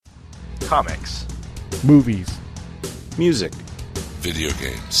Comics. Movies. Music. Video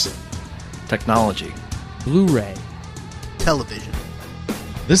games. Technology. Blu-ray. Television.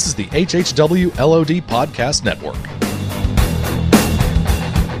 This is the HHW LOD Podcast Network.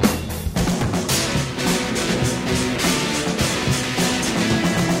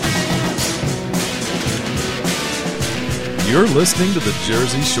 You're listening to the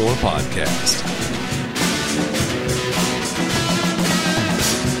Jersey Shore Podcast.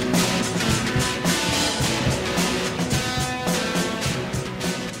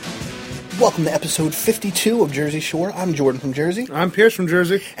 Welcome to episode 52 of Jersey Shore. I'm Jordan from Jersey. I'm Pierce from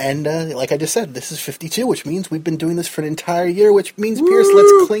Jersey. And like I just said, this is 52, which means we've been doing this for an entire year, which means, Pierce,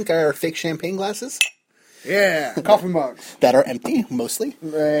 let's clink our fake champagne glasses. Yeah, coffee mugs. That are empty, mostly.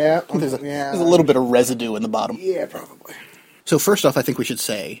 Yeah. There's a little bit of residue in the bottom. Yeah, probably. So first off, I think we should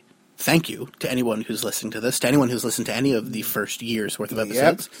say thank you to anyone who's listening to this, to anyone who's listened to any of the first year's worth of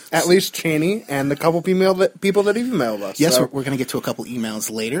episodes. Yep. At least Cheney and the couple people that emailed us. Yes, so. we're going to get to a couple emails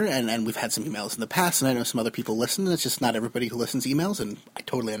later, and we've had some emails in the past, and I know some other people listen. It's just not everybody who listens emails, and I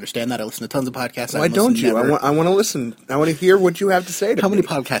totally understand that. I listen to tons of podcasts. Why don't you? I want to listen. I want to hear what you have to say to How me. many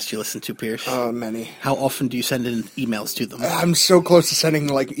podcasts do you listen to, Pierce? Many. How often do you send in emails to them? I'm so close to sending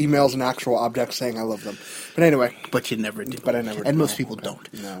emails and actual objects saying I love them. But anyway. But you never do. But I never do. And most people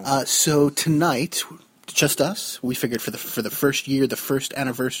don't. No. So tonight, just us, we figured for the first year, the first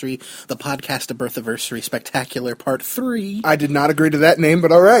anniversary, the podcast of Birthiversary Spectacular Part 3. I did not agree to that name,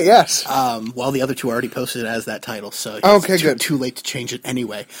 but all right, yes. Well, the other two already posted it as that title, so okay, it's good. Too late to change it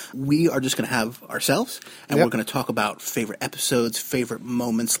anyway. We are just going to have ourselves, and we're going to talk about favorite episodes, favorite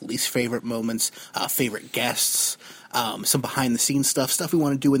moments, least favorite moments, favorite guests, some behind-the-scenes stuff we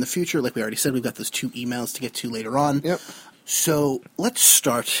want to do in the future. Like we already said, we've got those two emails to get to later on. Yep. So let's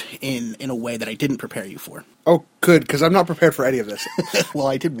start in a way that I didn't prepare you for. Oh, good, because I'm not prepared for any of this. Well,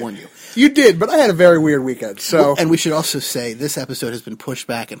 I did warn you. You did, but I had a very weird weekend, so... Well, and we should also say this episode has been pushed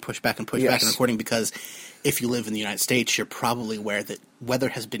back and pushed back and pushed back in recording because if you live in the United States, you're probably aware that weather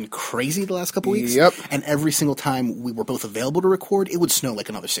has been crazy the last couple weeks. Yep. And every single time we were both available to record, it would snow like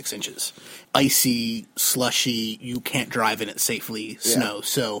another 6 inches. Icy, slushy, you can't drive in it safely, snow,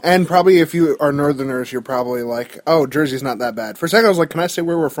 so... And probably if you are Northerners, you're probably like, oh, Jersey's not that bad. For a second I was like, can I say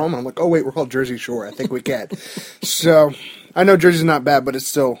where we're from? I'm like, oh wait, we're called Jersey Shore. I think we can. So, I know Jersey's not bad, but it's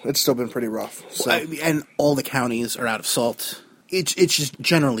still been pretty rough. So. And all the counties are out of salt. It's just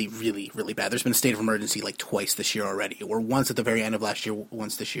generally really, really bad. There's been a state of emergency like twice this year already, or once at the very end of last year,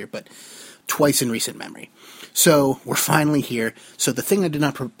 once this year, but twice in recent memory. So we're finally here. So the thing I did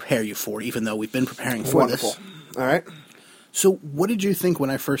not prepare you for, even though we've been preparing for this. All right. So what did you think when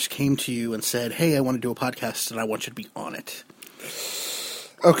I first came to you and said, hey, I want to do a podcast and I want you to be on it?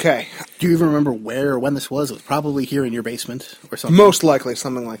 Okay. Do you even remember where or when this was? It was probably here in your basement or something. Most likely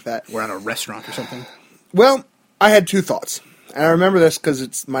something like that. Or at a restaurant or something. Well, I had two thoughts. And I remember this because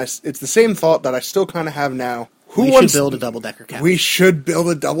it's the same thought that I still kind of have now. We should build a double-decker couch. We should build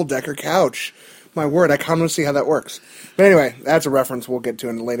a double-decker couch. My word, I kind of see how that works. But anyway, that's a reference we'll get to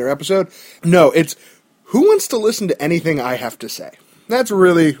in a later episode. No, it's who wants to listen to anything I have to say? That's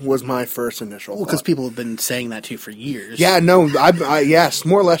really was my first initial thought. Because people have been saying that to you for years. Yeah, no, yes,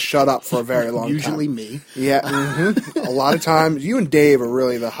 more or less shut up for a very long time. Usually me. Yeah, a lot of times. You and Dave are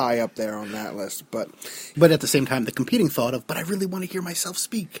really the high up there on that list. But at the same time, the competing thought of, but I really want to hear myself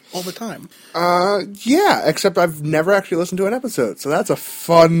speak all the time. Yeah, except I've never actually listened to an episode. So that's a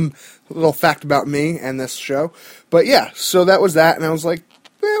fun little fact about me and this show. But yeah, so that was that. And I was like,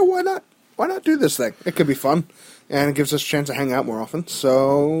 yeah, why not? Why not do this thing? It could be fun. And it gives us a chance to hang out more often.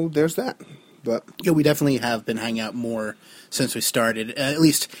 So there's that. But yeah, we definitely have been hanging out more since we started, at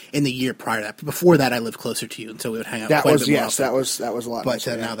least in the year prior to that. Before that, I lived closer to you, and so we would hang out quite a bit more often. That was a lot. But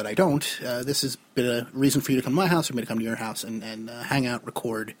now that I don't, this has been a reason for you to come to my house, or me to come to your house, and hang out,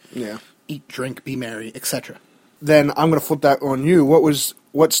 record, eat, drink, be merry, etc. Then I'm going to flip that on you.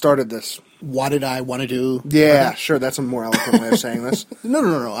 What started this? What did I want to do? Yeah, sure. That's a more eloquent way of saying this.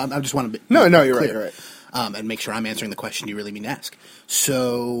 No. I just want to be No, you're clear. You're right. And make sure I'm answering the question you really mean to ask.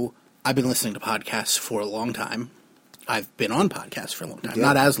 So, I've been listening to podcasts for a long time. I've been on podcasts for a long time. Yeah.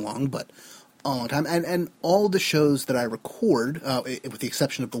 Not as long, but a long time. And all the shows that I record, with the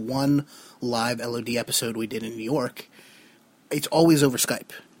exception of the one live LOD episode we did in New York, it's always over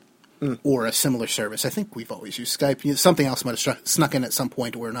Skype. Or a similar service. I think we've always used Skype. Something else might have snuck in at some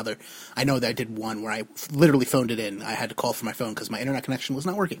point or another. I know that I did one where I literally phoned it in. I had to call from my phone because my internet connection was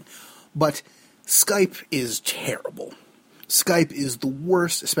not working. But Skype is terrible. Skype is the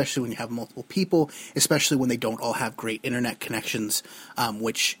worst, especially when you have multiple people, especially when they don't all have great internet connections,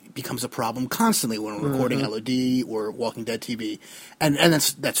 which becomes a problem constantly when we're recording LOD or Walking Dead TV. And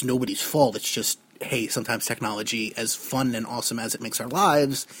that's nobody's fault. It's just, hey, sometimes technology, as fun and awesome as it makes our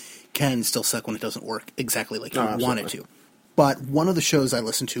lives, can still suck when it doesn't work exactly like you want it to. But one of the shows I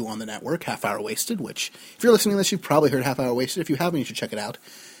listen to on the network, Half Hour Wasted, which, if you're listening to this, you've probably heard Half Hour Wasted. If you haven't, you should check it out.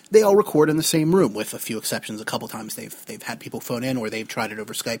 They all record in the same room, with a few exceptions. A couple times they've had people phone in, or they've tried it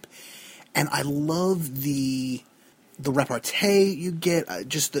over Skype. And I love the repartee you get,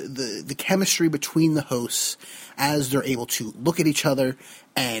 just the chemistry between the hosts as they're able to look at each other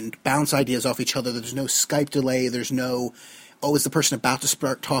and bounce ideas off each other. There's no Skype delay. There's no, oh, is the person about to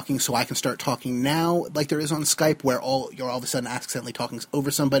start talking so I can start talking now, like there is on Skype, where you're all of a sudden accidentally talking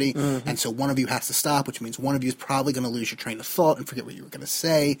over somebody, and so one of you has to stop, which means one of you is probably going to lose your train of thought and forget what you were going to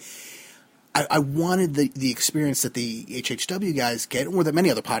say. I wanted the experience that the HHW guys get, or that many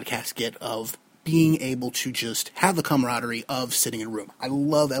other podcasts get, of being able to just have the camaraderie of sitting in a room. I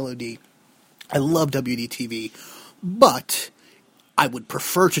love LOD. I love WDTV, but I would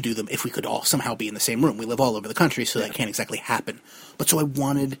prefer to do them if we could all somehow be in the same room. We live all over the country, so that can't exactly happen. But so I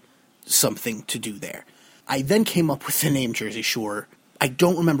wanted something to do there. I then came up with the name Jersey Shore. I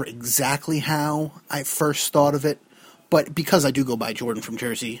don't remember exactly how I first thought of it, but because I do go by Jordan from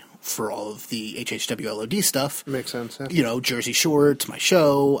Jersey for all of the HHW LOD stuff. Makes sense, yeah. You know, Jersey Shore, it's my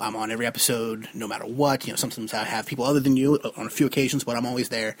show. I'm on every episode, no matter what. You know, sometimes I have people other than you on a few occasions, but I'm always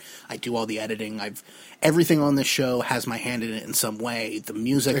there. I do all the editing. Everything on this show has my hand in it in some way. The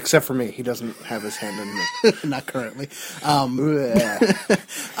music... Except for me. He doesn't have his hand in it. Not currently.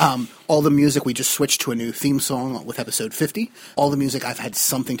 All the music, we just switched to a new theme song with episode 50. All the music I've had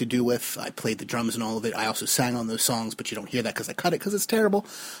something to do with. I played the drums and all of it. I also sang on those songs, but you don't hear that because I cut it because it's terrible.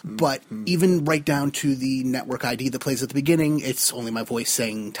 But even right down to the network ID that plays at the beginning, it's only my voice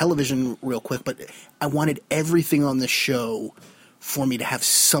saying television real quick. But I wanted everything on the show for me to have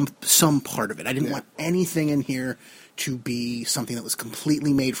some part of it. I didn't want anything in here to be something that was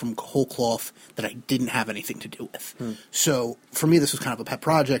completely made from whole cloth that I didn't have anything to do with. So for me, this was kind of a pet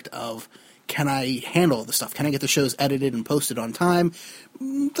project of, can I handle all this stuff? Can I get the shows edited and posted on time?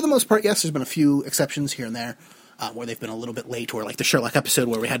 For the most part, yes. There's been a few exceptions here and there where they've been a little bit late, or like the Sherlock episode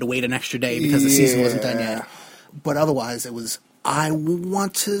where we had to wait an extra day because the season wasn't done yet. But otherwise, it was, I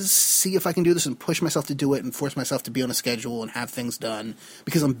want to see if I can do this and push myself to do it and force myself to be on a schedule and have things done,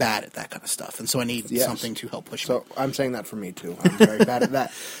 because I'm bad at that kind of stuff. And so I need something to help push me. So I'm saying that for me, too. I'm very bad at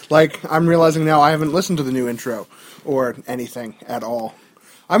that. Like, I'm realizing now I haven't listened to the new intro or anything at all.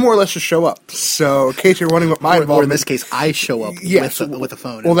 I more or less just show up. So in case you're wondering what my involvement... Or in this case, I show up with a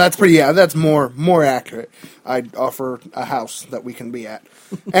phone. Well, that's more accurate. I offer a house that we can be at.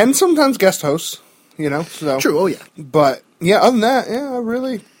 And sometimes guest hosts, you know. So. True, oh yeah. But, yeah, other than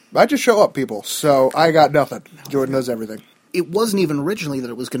that, I just show up, people. So I got nothing. Jordan knows everything. It wasn't even originally that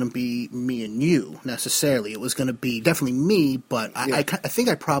it was going to be me and you, necessarily. It was going to be definitely me, but I think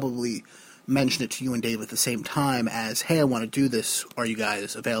I probably mentioned it to you and Dave at the same time as, hey, I want to do this. Are you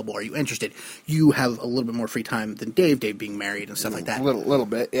guys available? Are you interested? You have a little bit more free time than Dave being married and stuff like that. A little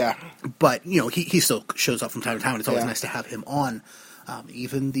bit, yeah. But, you know, he still shows up from time to time, and it's always nice to have him on.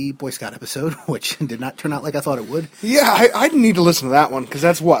 Even the Boy Scout episode, which did not turn out like I thought it would. Yeah, I need to listen to that one, because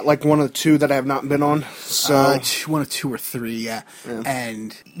that's like one of the two that I have not been on. So one of two or three, yeah.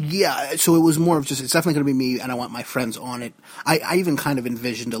 And so it was more of just, it's definitely going to be me, and I want my friends on it. I even kind of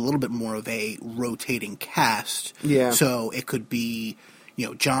envisioned a little bit more of a rotating cast. Yeah. So it could be, you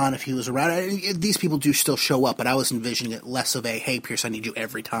know, John, if he was around. These people do still show up, but I was envisioning it less of a, hey, Pierce, I need you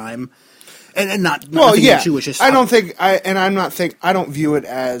every time. And not you, it's just... I don't view it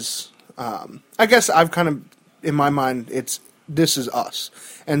as... I guess I've kind of, in my mind, this is us.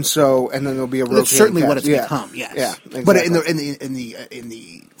 And then there'll be a rotating That's certainly cast. what it's become, yes. Yeah, exactly. But in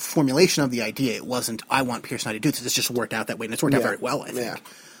the formulation of the idea, it wasn't, I want Pierce and I to do this. It's just worked out that way, and it's worked out very well, I think.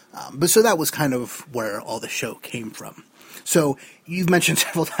 Yeah. But so that was kind of where all the show came from. So you've mentioned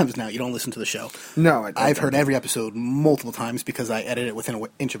several times now you don't listen to the show. No, I don't. I've heard every episode multiple times because I edit it within an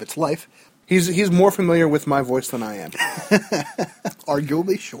inch of its life. He's more familiar with my voice than I am.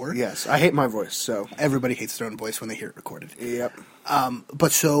 Arguably, sure. Yes, I hate my voice, so... Everybody hates their own voice when they hear it recorded. Yep.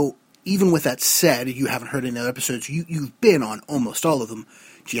 But so, even with that said, you haven't heard any other episodes. You've been on almost all of them.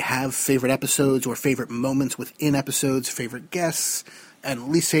 Do you have favorite episodes or favorite moments within episodes, favorite guests, and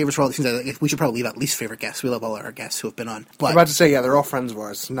least favorites for all these things? We should probably leave out least favorite guests. We love all our guests who have been on. But, I'm about to say, they're all friends of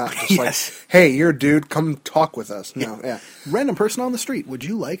ours. Not just like, hey, you're a dude, come talk with us. No, Random person on the street, would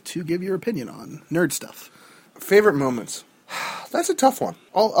you like to give your opinion on nerd stuff? Favorite moments. That's a tough one.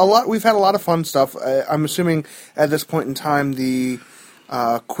 A lot. We've had a lot of fun stuff. I'm assuming at this point in time the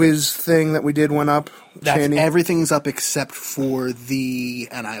quiz thing that we did went up. That's, everything's up except for the,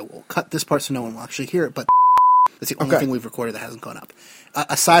 and I will cut this part so no one will actually hear it, but that's the only thing we've recorded that hasn't gone up.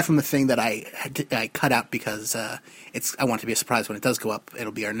 Aside from the thing that I cut out because I want it to be a surprise when it does go up.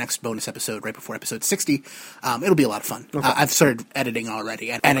 It'll be our next bonus episode right before episode 60. It'll be a lot of fun. Okay. I've started editing already,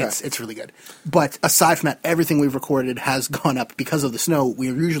 and it's really good. But aside from that, everything we've recorded has gone up because of the snow.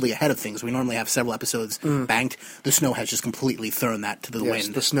 We're usually ahead of things. We normally have several episodes banked. The snow has just completely thrown that to the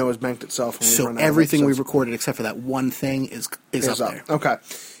wind. The snow has banked itself. And so everything we've recorded except for that one thing is up there. Okay.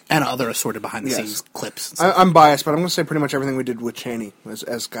 And other assorted behind-the-scenes clips. I'm biased, but I'm going to say pretty much everything we did with Cheney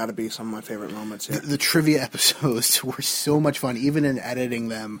has got to be some of my favorite moments here. The trivia episodes were so much fun, even in editing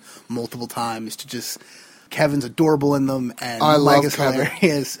them multiple times, to just... Kevin's adorable in them, and Mike is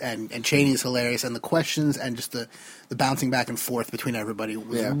hilarious, and Cheney's hilarious, and the questions and just the bouncing back and forth between everybody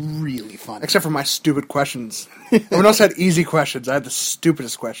was really fun. Except for my stupid questions. Everyone else had easy questions. I had the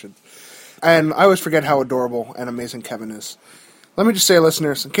stupidest questions. And I always forget how adorable and amazing Kevin is. Let me just say,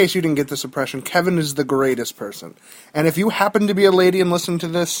 listeners, in case you didn't get this impression, Kevin is the greatest person. And if you happen to be a lady and listening to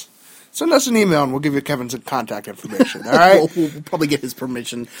this, send us an email and we'll give you Kevin's contact information, all right? we'll probably get his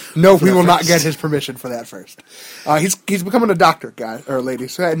permission. No, we will not get his permission for that first. He's becoming a doctor, guy or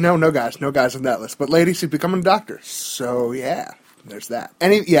ladies. No guys on that list. But ladies, he's becoming a doctor. So, yeah, there's that.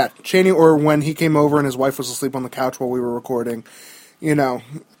 Cheney, or when he came over and his wife was asleep on the couch while we were recording,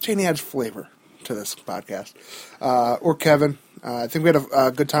 Cheney adds flavor to this podcast. Or Kevin. I think we had a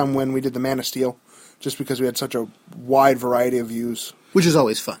good time when we did the Man of Steel, just because we had such a wide variety of views. Which is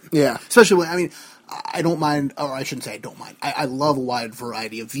always fun. Yeah. Especially when, I don't mind, or I shouldn't say I don't mind. I love a wide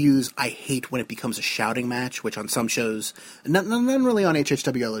variety of views. I hate when it becomes a shouting match, which on some shows, not really on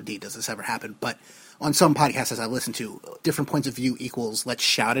HHWLOD does this ever happen, but on some podcasts as I listen to, different points of view equals let's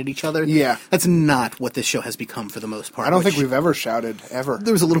shout at each other. Yeah. That's not what this show has become for the most part. I don't think we've ever shouted, ever.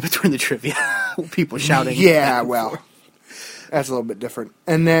 There was a little bit during the trivia. People shouting. Yeah, well, that's a little bit different.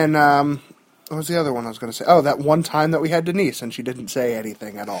 And then, what was the other one I was going to say? Oh, that one time that we had Denise, and she didn't say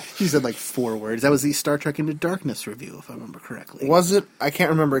anything at all. She said like 4 words. That was the Star Trek Into Darkness review, if I remember correctly. Was it? I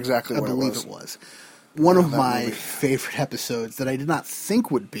can't remember exactly what it was. I believe it was. One of my favorite episodes that I did not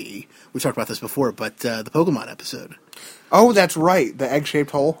think would be, we talked about this before, but the Pokemon episode. Oh, that's right. The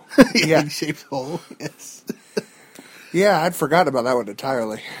egg-shaped hole? Yeah. Egg-shaped hole, yes. Yeah, I'd forgotten about that one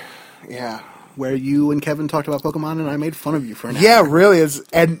entirely. Yeah. Where you and Kevin talked about Pokemon, and I made fun of you for an hour. Yeah, really.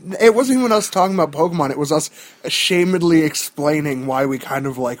 And it wasn't even us talking about Pokemon. It was us ashamedly explaining why we kind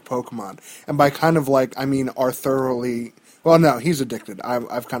of like Pokemon. And by kind of like, I mean are thoroughly... Well, no, he's addicted.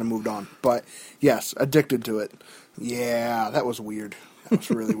 I've kind of moved on. But, yes, addicted to it. Yeah, that was weird. That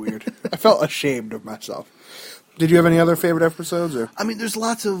was really weird. I felt ashamed of myself. Did you have any other favorite episodes? Or? There's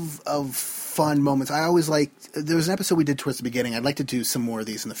lots of fun moments. I always there was an episode we did towards the beginning. I'd like to do some more of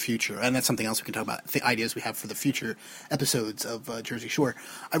these in the future, and that's something else we can talk about, the ideas we have for the future episodes of Jersey Shore.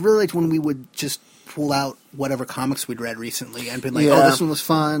 I really liked when we would just pull out whatever comics we'd read recently and been like, oh, this one was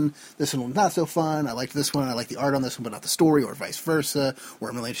fun, this one was not so fun, I liked this one, I liked the art on this one, but not the story, or vice versa, or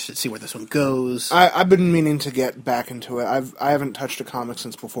I'm really interested to see where this one goes. I've been meaning to get back into it. I haven't touched a comic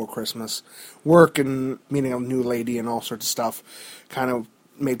since before Christmas. Work and meeting a new lady and all sorts of stuff kind of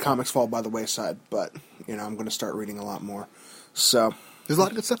made comics fall by the wayside, but, I'm going to start reading a lot more. So... There's a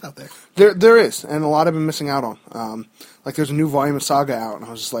lot of good stuff out there. There is, and a lot I've been missing out on. There's a new volume of Saga out, and I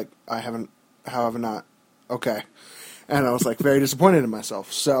was just like, how have I not? Okay. And I was very disappointed in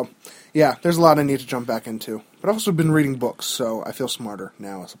myself. So, yeah, there's a lot I need to jump back into. But I've also been reading books, so I feel smarter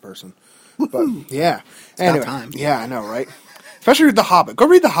now as a person. Woo-hoo. But, yeah. It's about time. Yeah, I know, right? Especially with The Hobbit. Go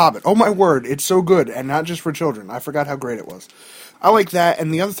read The Hobbit. Oh, my word. It's so good, and not just for children. I forgot how great it was. I like that,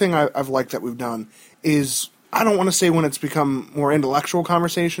 and the other thing I've liked that we've done is... I don't want to say when it's become more intellectual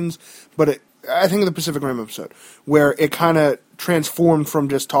conversations, but I think of the Pacific Rim episode, where it kind of transformed from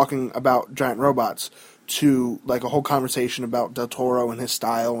just talking about giant robots to a whole conversation about Del Toro and his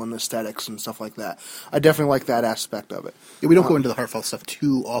style and aesthetics and stuff like that. I definitely like that aspect of it. Yeah, we don't go into the heartfelt stuff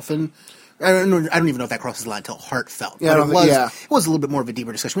too often. I don't even know if that crosses the line until heartfelt. Yeah, but it was a little bit more of a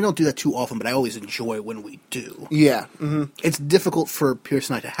deeper discussion. We don't do that too often, but I always enjoy when we do. Yeah. Mm-hmm. It's difficult for Pierce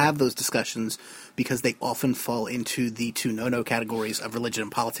and I to have those discussions because they often fall into the two no-no categories of religion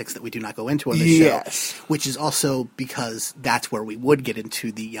and politics that we do not go into on this show. Which is also because that's where we would get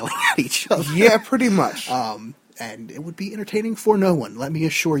into the yelling at each other. Yeah, pretty much. And it would be entertaining for no one, let me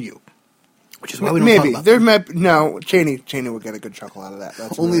assure you. Which is why we don't talk about No, Cheney would get a good chuckle out of that.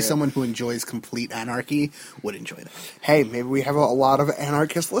 That's only someone who enjoys complete anarchy would enjoy that. Hey, maybe we have a lot of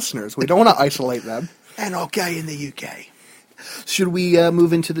anarchist listeners. We don't want to isolate them. Anarchy in the UK. Should we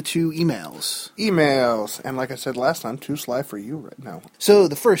move into the 2 emails? Emails. And like I said last time, too sly for you right now. So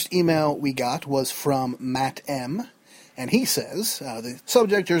the first email we got was from Matt M., and he says, the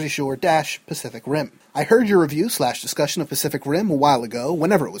subject, Jersey Shore - Pacific Rim. I heard your review / discussion of Pacific Rim a while ago,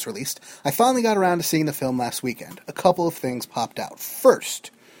 whenever it was released. I finally got around to seeing the film last weekend. A couple of things popped out.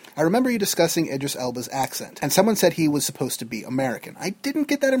 First, I remember you discussing Idris Elba's accent, and someone said he was supposed to be American. I didn't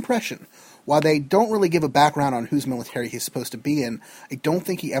get that impression. While they don't really give a background on whose military he's supposed to be in, I don't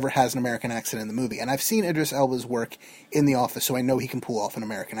think he ever has an American accent in the movie. And I've seen Idris Elba's work in The Office, so I know he can pull off an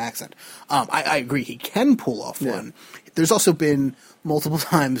American accent. I agree he can pull off one. There's also been multiple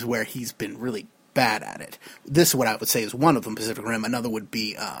times where he's been really bad at it. This, what I would say, is one of them, Pacific Rim. Another would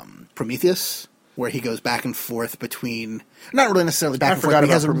be Prometheus, where he goes back and forth between... Not really necessarily back and forth, but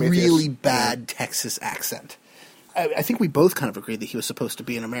he has a really bad Texas accent. I think we both kind of agreed that he was supposed to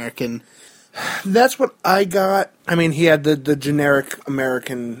be an American... That's what I got. I mean, he had the generic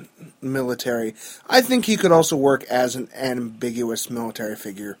American military. I think he could also work as an ambiguous military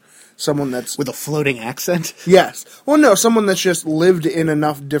figure. Someone that's... With a floating accent? Yes. Well, no, someone that's just lived in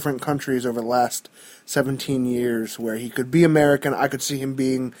enough different countries over the last 17 years where he could be American. I could see him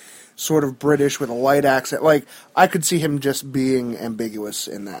being sort of British with a light accent. Like, I could see him just being ambiguous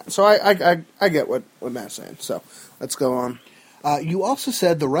in that. So I get what Matt's saying. So, let's go on. You also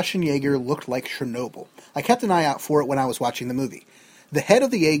said the Russian Jaeger looked like Chernobyl. I kept an eye out for it when I was watching the movie. The head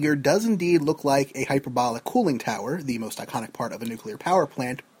of the Jaeger does indeed look like a hyperbolic cooling tower, the most iconic part of a nuclear power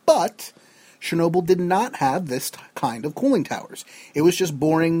plant, but Chernobyl did not have this kind of cooling towers. It was just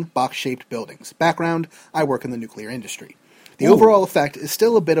boring, box-shaped buildings. Background, I work in the nuclear industry. The overall effect is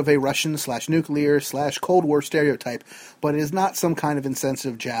still a bit of a Russian/nuclear/Cold War stereotype, but it is not some kind of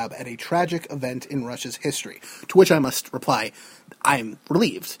insensitive jab at a tragic event in Russia's history. To which I must reply, I'm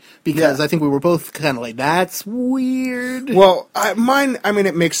relieved, because I think we were both kind of like, that's weird. Well,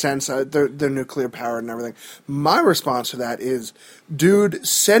 it makes sense. They're nuclear powered and everything. My response to that is, dude,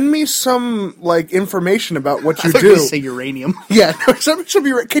 send me some, information about what you I thought do. you were gonna say uranium. Yeah, no, something should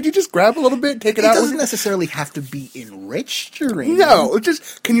be. Could you just grab a little bit, take it out? It doesn't necessarily have to be enriched uranium. No,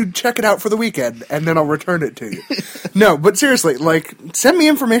 just, can you check it out for the weekend, and then I'll return it to you. No, but seriously, send me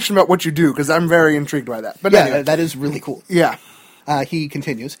information about what you do, because I'm very intrigued by that. But anyway. That is really cool. Yeah. He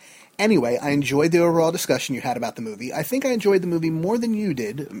continues, anyway, I enjoyed the overall discussion you had about the movie. I think I enjoyed the movie more than you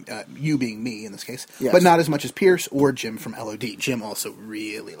did, you being me in this case, but not as much as Pierce or Jim from LOD. Jim also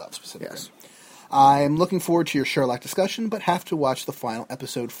really loves Pacific Rim. I'm looking forward to your Sherlock discussion, but have to watch the final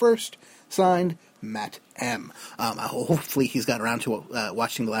episode first. Signed, Matt M. Hopefully he's got around to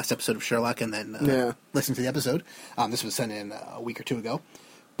watching the last episode of Sherlock and then listen to the episode. This was sent in a week or two ago.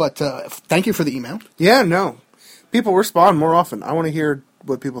 But thank you for the email. Yeah, no. People respond more often. I want to hear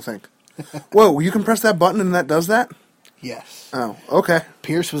what people think. Whoa, you can press that button and that does that? Yes. Oh, okay.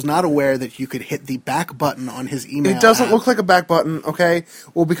 Pierce was not aware that you could hit the back button on his email. It doesn't look like a back button, okay?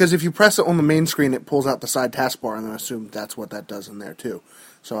 Well, because if you press it on the main screen, it pulls out the side taskbar, and then I assume that's what that does in there, too.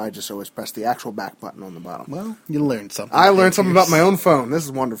 So I just always press the actual back button on the bottom. Well, you learned something. I learned something about my own phone. This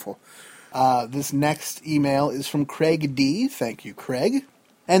is wonderful. This next email is from Craig D. Thank you, Craig.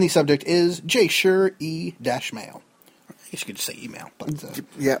 And the subject is J. Sure E-mail. I guess you could just say email, but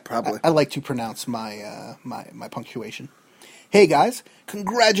yeah, probably. I like to pronounce my my punctuation. Hey guys,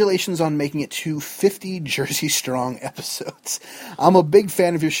 congratulations on making it to 50 Jersey Strong episodes. I'm a big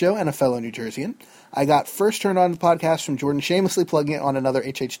fan of your show and a fellow New Jerseyan. I got first turned on the podcast from Jordan shamelessly plugging it on another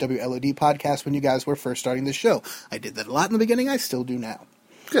HHW LOD podcast when you guys were first starting the show. I did that a lot in the beginning, I still do now.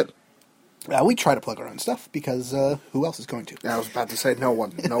 Good. We try to plug our own stuff, because who else is going to? I was about to say no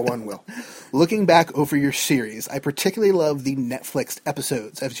one will. Looking back over your series, I particularly love the Netflix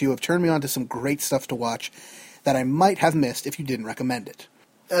episodes, as you have turned me on to some great stuff to watch that I might have missed if you didn't recommend it.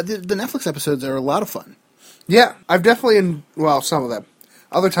 The Netflix episodes are a lot of fun. Yeah, I've definitely, some of them.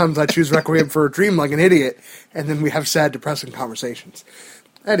 Other times I choose Requiem for a Dream like an idiot, and then we have sad, depressing conversations.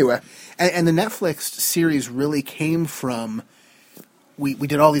 Anyway. And the Netflix series really came from... We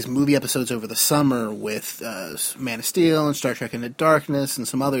did all these movie episodes over the summer with Man of Steel and Star Trek Into Darkness and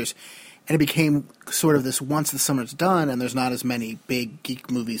some others, and it became sort of this once the summer's done and there's not as many big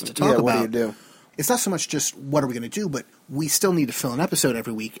geek movies to talk about. What do you do? It's not so much just what are we going to do, but we still need to fill an episode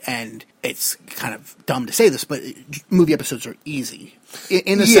every week, and it's kind of dumb to say this, but movie episodes are easy.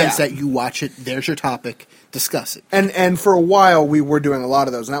 In the sense that you watch it, there's your topic, discuss it. And for a while we were doing a lot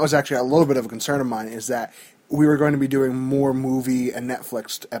of those, and that was actually a little bit of a concern of mine, is that we were going to be doing more movie and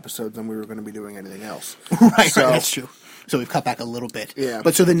Netflix episodes than we were going to be doing anything else. Right, that's true. So we've cut back a little bit. Yeah.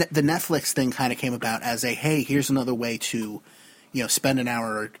 But so the Netflix thing kind of came about as a, hey, here's another way to, spend an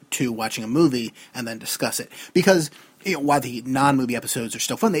hour or two watching a movie and then discuss it. Because while the non-movie episodes are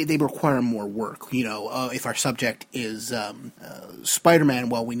still fun, they require more work. If our subject is Spider-Man,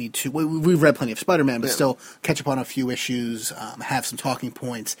 well, we've read plenty of Spider-Man, but still catch up on a few issues, have some talking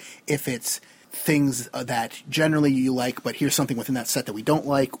points. If it's things that generally you like, but here's something within that set that we don't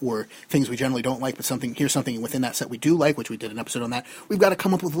like, or things we generally don't like, but here's something within that set we do like, which we did an episode on that, we've got to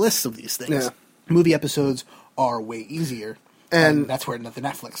come up with lists of these things. Yeah. Movie episodes are way easier, and that's where the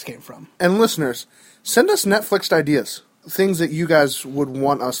Netflix came from. And listeners, send us Netflix ideas. Things that you guys would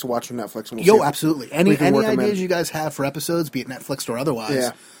want us to watch on Netflix. And we'll see if Absolutely. Any we can work them ideas in. you guys have for episodes, be it Netflix or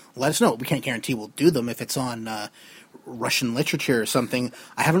otherwise, let us know. We can't guarantee we'll do them if it's on Russian literature or something.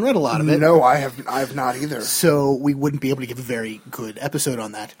 I haven't read a lot of it. No, I have not either. So we wouldn't be able to give a very good episode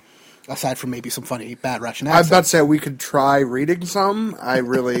on that, aside from maybe some funny, bad Russian I was accents. about to say we could try reading some. I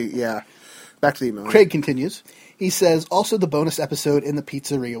really, yeah. Back to the email. Craig continues. He says, also the bonus episode in the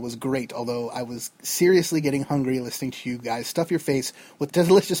pizzeria was great, although I was seriously getting hungry listening to you guys stuff your face with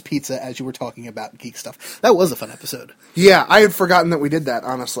delicious pizza as you were talking about geek stuff. That was a fun episode. Yeah, I had forgotten that we did that,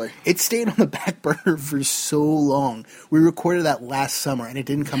 honestly. It stayed on the back burner for so long. We recorded that last summer, and it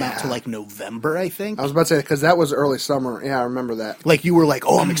didn't come out till like November, I think. I was about to say, because that was early summer. Yeah, I remember that. Like, you were like,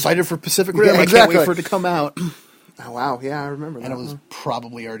 oh, I'm excited for Pacific Rim. Yeah, I exactly. can't wait for it to come out. Oh, wow, yeah, I remember that. And it was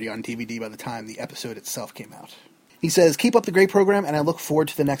probably already on DVD by the time the episode itself came out. He says, keep up the great program, and I look forward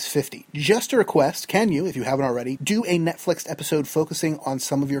to the next 50. Just a request, can you, if you haven't already, do a Netflix episode focusing on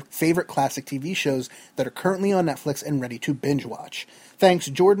some of your favorite classic TV shows that are currently on Netflix and ready to binge watch. Thanks,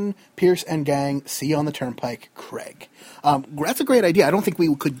 Jordan, Pierce, and gang. See you on the Turnpike, Craig. That's a great idea. I don't think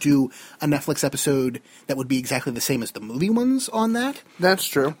we could do a Netflix episode that would be exactly the same as the movie ones on that. That's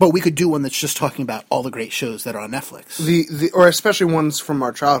true. But we could do one that's just talking about all the great shows that are on Netflix. Or especially ones from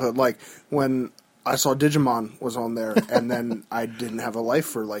our childhood, like when I saw Digimon was on there, and then I didn't have a life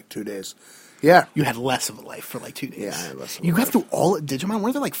for like 2 days. Yeah. You had less of a life for like 2 days. Yeah, I had less of a You got life. through all of Digimon?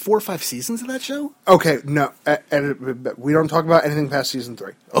 Weren't there like 4 or 5 seasons of that show? Okay, no. We don't talk about anything past season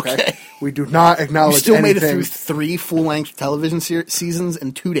 3. Okay. We do not acknowledge You still made it anything. through 3 full-length television seasons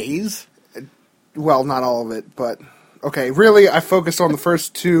in 2 days? Well, not all of it, but... Okay, really, I focused on the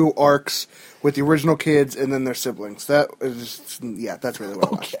first 2 arcs with the original kids and then their siblings. That's really what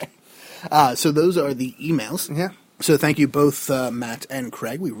I watched. Okay. So those are the emails. Yeah. So thank you both, Matt and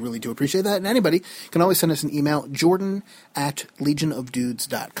Craig. We really do appreciate that. And anybody can always send us an email,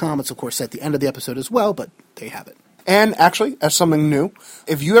 jordan@legionofdudes.com. It's, of course, at the end of the episode as well, but there you have it. And actually, as something new,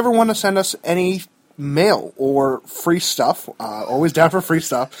 if you ever want to send us any mail or free stuff, always down for free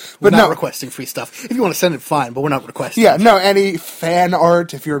stuff. We're But not no, requesting free stuff. If you want to send it, fine, but we're not requesting. yeah, no, any fan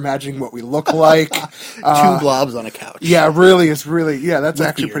art, if you're imagining what we look like. 2 blobs on a couch. Yeah, that's With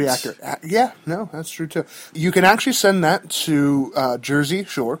actually pretty beards. accurate. Yeah, no, that's true too. You can actually send that to Jersey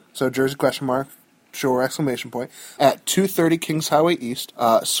Shore, so Jersey Shore exclamation point, at 230 Kings Highway East,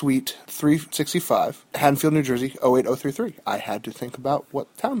 Suite 365, Haddonfield, New Jersey, 08033. I had to think about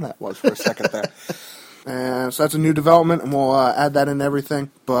what town that was for a second there. And so that's a new development, and we'll add that in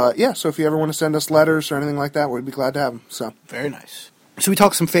everything. But yeah, so if you ever want to send us letters or anything like that, we'd be glad to have them. So Very nice. So we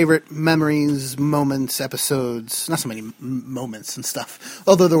talked some favorite memories, moments, episodes. Not so many moments and stuff.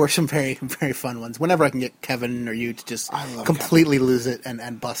 Although there were some very, very fun ones. Whenever I can get Kevin or you to just I love completely lose it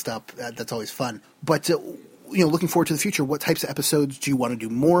and bust up, that's always fun. But, looking forward to the future, what types of episodes do you want to do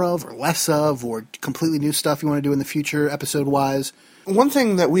more of or less of, or completely new stuff you want to do in the future episode-wise? one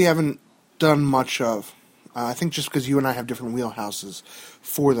thing that we haven't done much of, I think just because you and I have different wheelhouses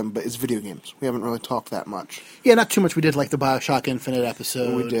for them, but it's video games. We haven't really talked that much. Yeah, not too much. We did like the BioShock Infinite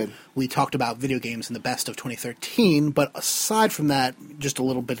episode. We did. We talked about video games in the best of 2013, but aside from that, just a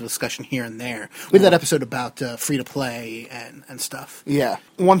little bit of discussion here and there. We did that episode about free-to-play and stuff. Yeah.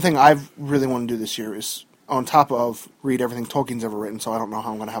 One thing I really want to do this year is, on top of read everything Tolkien's ever written, so I don't know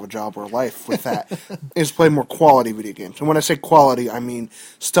how I'm going to have a job or a life with that, is play more quality video games. And when I say quality, I mean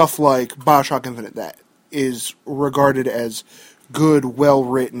stuff like BioShock Infinite that is regarded as good,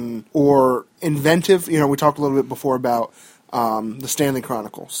 well-written, or inventive. We talked a little bit before about the Stanley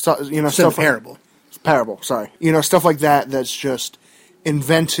Chronicle. Stuff Parable. Parable, sorry. Stuff like that that's just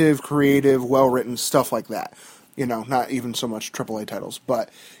inventive, creative, well-written, stuff like that. Not even so much AAA titles, but,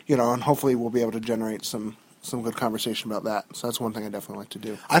 and hopefully we'll be able to generate some good conversation about that. So that's one thing I definitely like to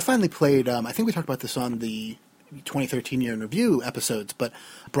do. I finally played, I think we talked about this on the 2013 year in review episodes, but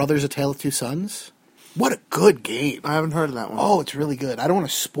Brothers: A Tale of Two Sons. What a good game. I haven't heard of that one. Oh, it's really good. I don't want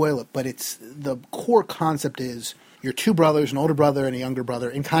to spoil it, but the core concept is your 2 brothers, an older brother and a younger brother,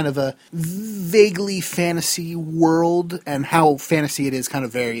 in kind of a vaguely fantasy world, and how fantasy it is kind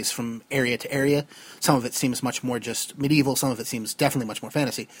of varies from area to area. Some of it seems much more just medieval, some of it seems definitely much more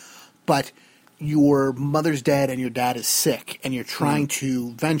fantasy. But your mother's dead and your dad is sick, and you're trying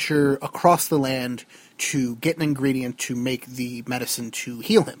to venture across the land to get an ingredient to make the medicine to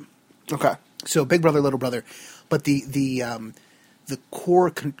heal him. Okay. So big brother, little brother, but the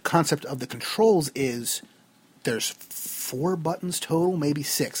core concept of the controls is there's 4 buttons total, maybe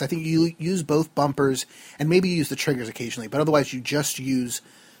 6. I think you use both bumpers and maybe you use the triggers occasionally, but otherwise you just use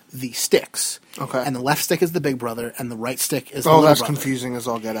the sticks. Okay. And the left stick is the big brother, and the right stick is the little that's brother. confusing as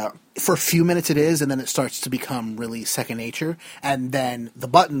all get out. For a few minutes it is, and then it starts to become really second nature. And then the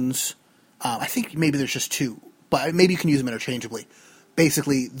buttons, I think maybe there's just 2, but maybe you can use them interchangeably.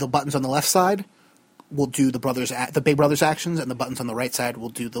 Basically, the buttons on the left side will do the big brother's actions, and the buttons on the right side will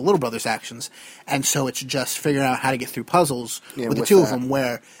do the little brother's actions. And so it's just figuring out how to get through puzzles with the 2 of them,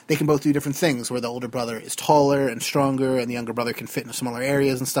 where they can both do different things, where the older brother is taller and stronger, and the younger brother can fit into smaller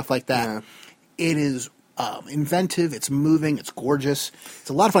areas and stuff like that. Yeah. It is inventive, it's moving, it's gorgeous.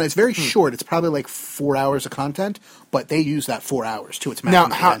 It's a lot of fun. It's very short. It's probably like 4 hours of content, but they use that 4 hours to its maximum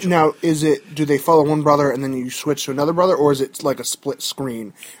potential. Now, do they follow one brother and then you switch to another brother, or is it like a split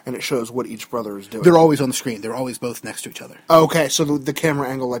screen and it shows what each brother is doing? They're always on the screen. They're always both next to each other. Okay, so the camera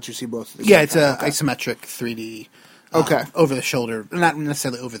angle lets you see both of them. Yeah, it's a isometric 3D. Okay. Over the shoulder. Not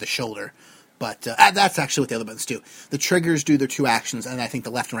necessarily over the shoulder, but that's actually what the other buttons do. The triggers do their 2 actions, and I think the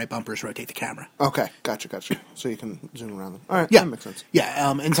left and right bumpers rotate the camera. Okay, gotcha. So you can zoom around them. All right, Yeah. that makes sense.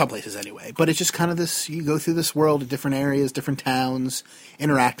 Yeah, in some places anyway. But it's just kind of this, you go through this world of different areas, different towns,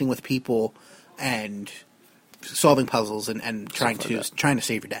 interacting with people, and solving puzzles and trying to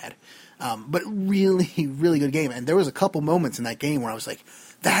save your dad. But really, really good game. And there was a couple moments in that game where I was like,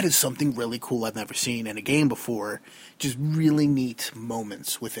 that is something really cool I've never seen in a game before. Just really neat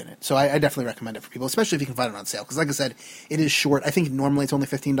moments within it. So I definitely recommend it for people, especially if you can find it on sale. Because like I said, it is short. I think normally it's only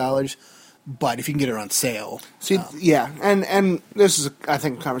 $15, but if you can get it on sale. See, yeah, and this is, I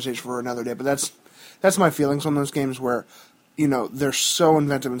think, a conversation for another day, but that's my feelings on those games where, they're so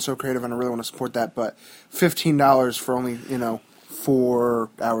inventive and so creative, and I really want to support that, but $15 for only, 4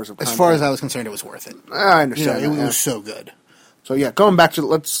 hours of content. As far as I was concerned, it was worth it. I understand. It was so good. So yeah, going back to,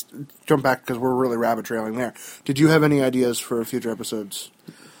 let's jump back because we're really rabbit trailing there. Did you have any ideas for future episodes?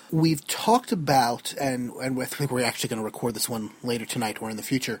 We've talked about, and I think we're actually going to record this one later tonight or in the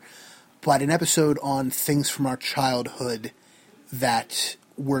future, but an episode on things from our childhood that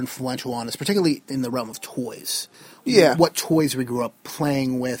were influential on us, particularly in the realm of toys. Yeah. What toys we grew up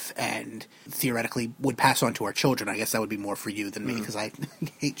playing with and theoretically would pass on to our children. I guess that would be more for you than me because I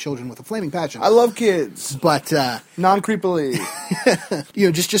hate children with a flaming passion. I love kids. But Non-creepily.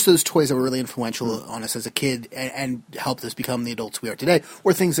 just those toys that were really influential on us as a kid and helped us become the adults we are today,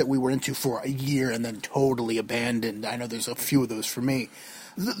 or things that we were into for a year and then totally abandoned. I know there's a few of those for me.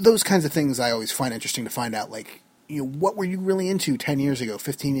 Those kinds of things I always find interesting to find out, like, what were you really into 10 years ago,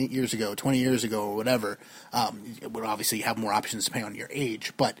 15 years ago, 20 years ago, or whatever? It would obviously have more options depending on your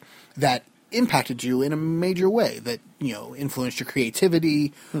age, but that impacted you in a major way, that influenced your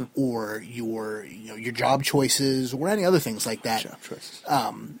creativity or your job choices or any other things like that. Job choices.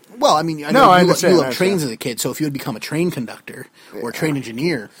 Well, I mean, I love trains as a kid, so if you had become a train conductor or a train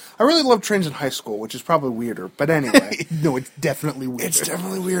engineer, I really loved trains in high school, which is probably weirder. But anyway, no, it's definitely weirder. It's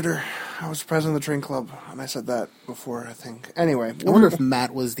definitely weirder. I was president of the train club, and I said that before, I think. Anyway, I wonder if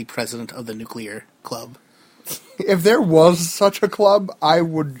Matt was the president of the nuclear club. If there was such a club, I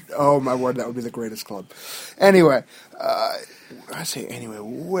would. Oh my word, that would be the greatest club. Anyway, I say anyway,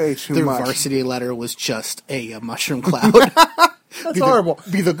 way too Their much. Their varsity letter was just a mushroom cloud. That's horrible.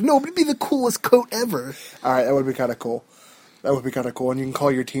 Be the coolest coat ever. All right, that would be kind of cool. And you can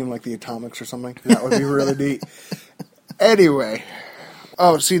call your team like the Atomics or something. That would be really neat. Anyway,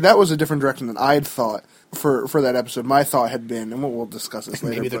 see, that was a different direction than I had thought for that episode. My thought had been, and we'll discuss this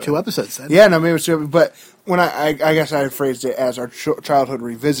later. Maybe they're 2 episodes then. Yeah, no, maybe it's 2. But when I guess I had phrased it as our childhood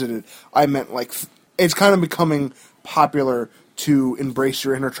revisited, I meant like it's kind of becoming popular to embrace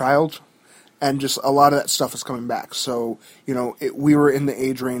your inner child. And just a lot of that stuff is coming back. So, we were in the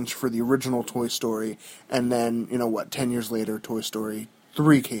age range for the original Toy Story, and then, 10 years later, Toy Story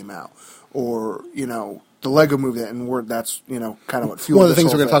 3 came out. Or, the Lego Movie, and that's, kind of what fueled one of the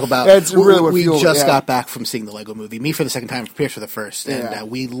things we're going to talk about. It's really what we fueled just it, got back from seeing the Lego Movie. Me for the second time, Pierce for the first. And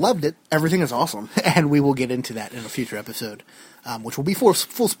we loved it. Everything is awesome. And we will get into that in a future episode, which will be full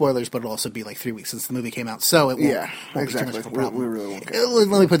spoilers, but it'll also be like 3 weeks since the movie came out. So it won't, won't exactly. be too much of a problem. We really won't care. Let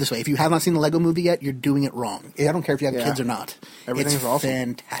me put it this way. If you have not seen the Lego Movie yet, you're doing it wrong. I don't care if you have kids or not. Everything is awesome.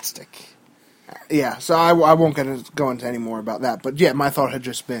 Fantastic. Yeah, so I won't go into any more about that. But yeah, my thought had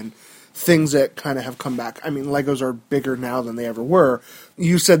just been things that kind of have come back. I mean, Legos are bigger now than they ever were.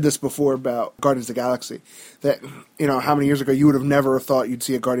 You said this before about Guardians of the Galaxy, that, you know, how many years ago you would have never thought you'd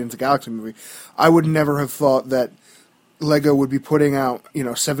see a Guardians of the Galaxy movie. I would never have thought that Lego would be putting out,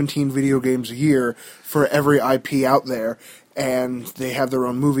 17 video games a year for every IP out there, and they have their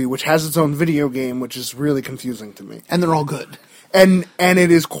own movie, which has its own video game, which is really confusing to me. And they're all good. And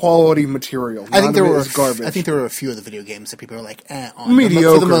it is quality material. I think there were garbage. I think there were a few of the video games that people are like, on.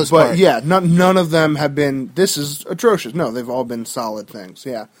 Mediocre, for the most but part. yeah, none of them have been, this is atrocious. No, they've all been solid things,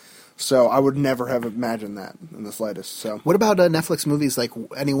 yeah. So I would never have imagined that in the slightest. So What about Netflix movies, like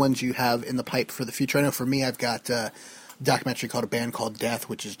any ones you have in the pipe for the future? I know for me, I've got a documentary called A Band Called Death,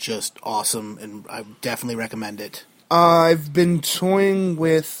 which is just awesome, and I definitely recommend it. I've been toying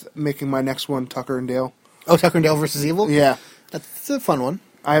with making my next one Tucker and Dale. Oh, Tucker and Dale versus Evil? Yeah. That's a fun one.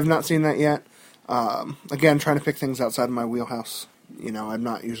 I have not seen that yet. Again, trying to pick things outside of my wheelhouse. I'm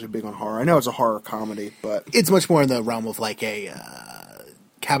not usually big on horror. I know it's a horror comedy, but... It's much more in the realm of like a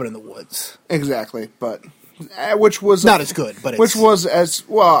Cabin in the Woods. Exactly, but... which was... Not as good, but Which was as...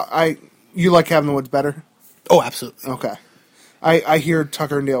 Well, you like Cabin in the Woods better? Oh, absolutely. Okay. I hear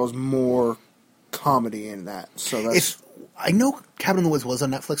Tucker and Dale is more comedy in that, so that's... I know Cabin in the Woods was on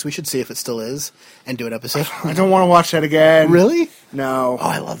Netflix. We should see if it still is and do an episode. I don't want to watch that again. Really? No. Oh,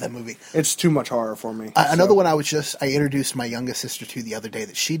 I love that movie. It's too much horror for me. Another one I introduced my youngest sister to the other day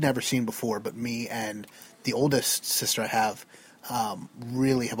that she'd never seen before, but me and the oldest sister I have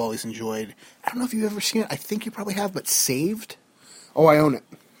really have always enjoyed. I don't know if you've ever seen it. I think you probably have, but Saved. Oh, I own it.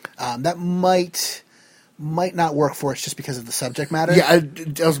 That might not work for us just because of the subject matter. Yeah,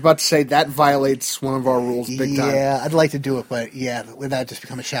 I was about to say that violates one of our rules big time. Yeah, I'd like to do it, but yeah, without just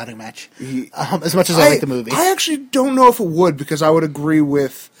become a shouting match. As much as I like the movie. I actually don't know if it would, because I would agree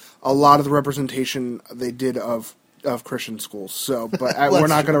with a lot of the representation they did of Christian schools. So, but we're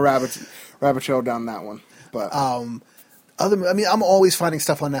not going to rabbit trail down that one. But I'm always finding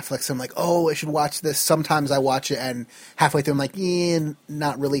stuff on Netflix. I'm like, oh, I should watch this. Sometimes I watch it, and halfway through I'm like,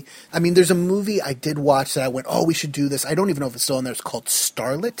 not really. I mean, there's a movie I did watch that I went, oh, we should do this. I don't even know if it's still in there. It's called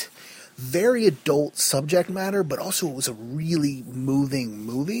Starlet. Very adult subject matter, but also it was a really moving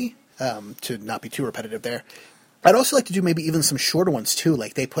movie, to not be too repetitive there. I'd also like to do maybe even some shorter ones, too.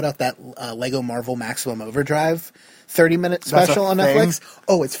 Like, they put out that Lego Marvel Maximum Overdrive 30-minute special on Netflix.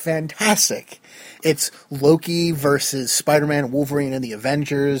 Oh, it's fantastic. It's Loki versus Spider-Man, Wolverine, and the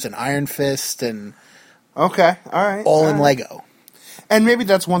Avengers, and Iron Fist, and... Okay, all right. All in Lego. And maybe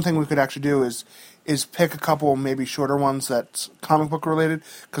that's one thing we could actually do is pick a couple maybe shorter ones that's comic book related,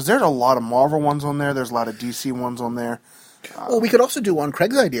 because there's a lot of Marvel ones on there. There's a lot of DC ones on there. Well, we could also do, on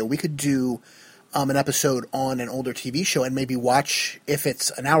Craig's idea, we could do... an episode on an older TV show, and maybe watch, if it's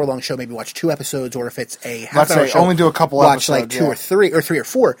an hour-long show, maybe watch 2 episodes, or if it's a half-hour show, only do a couple watch episodes, like 2 or 3, or 3 or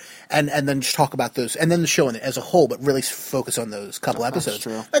 4, and then just talk about those, and then the show as a whole, but really focus on those couple episodes.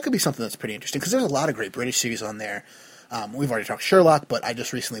 True. That could be something that's pretty interesting, because there's a lot of great British series on there. We've already talked Sherlock, but I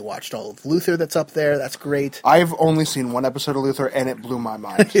just recently watched all of Luther that's up there. That's great. I've only seen one episode of Luther, and it blew my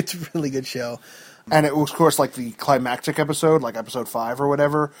mind. It's a really good show. And it was, of course, like the climactic episode, like episode 5 or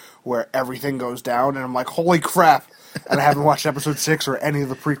whatever, where everything goes down, and I'm like, holy crap! And I haven't watched episode 6 or any of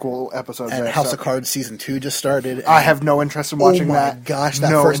the prequel episodes. And House of Cards Season 2 just started. I have no interest in watching that. Oh my gosh, that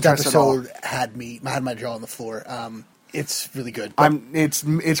first episode had my jaw on the floor. It's really good.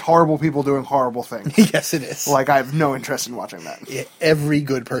 It's horrible people doing horrible things. Yes, it is. Like, I have no interest in watching that. Every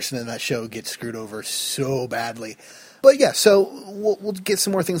good person in that show gets screwed over so badly. But yeah, so we'll get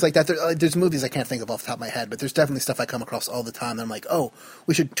some more things like that. There's movies I can't think of off the top of my head, but there's definitely stuff I come across all the time that I'm like, oh,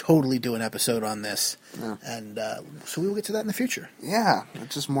 we should totally do an episode on this. Yeah. And so we will get to that in the future. Yeah,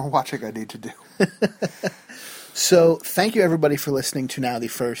 it's just more watching I need to do. So thank you, everybody, for listening to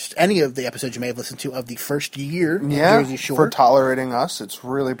any of the episodes you may have listened to of the first year of Jersey Shore. For tolerating us. It's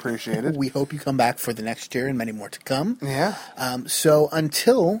really appreciated. We hope you come back for the next year and many more to come. Yeah. So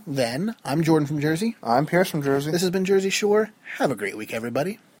until then, I'm Jordan from Jersey. I'm Pierce from Jersey. This has been Jersey Shore. Have a great week,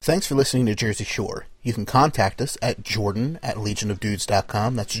 everybody. Thanks for listening to Jersey Shore. You can contact us at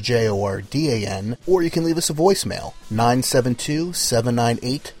jordan@legionofdudes.com. That's JORDAN. Or you can leave us a voicemail,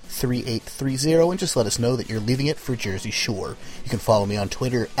 972-798-3830, and just let us know that you're leaving it for Jersey Shore. You can follow me on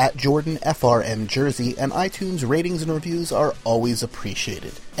Twitter at JordanFRNJersey, and iTunes ratings and reviews are always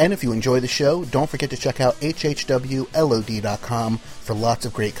appreciated. And if you enjoy the show, don't forget to check out HHWLOD.com for lots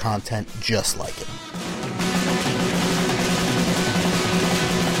of great content just like it.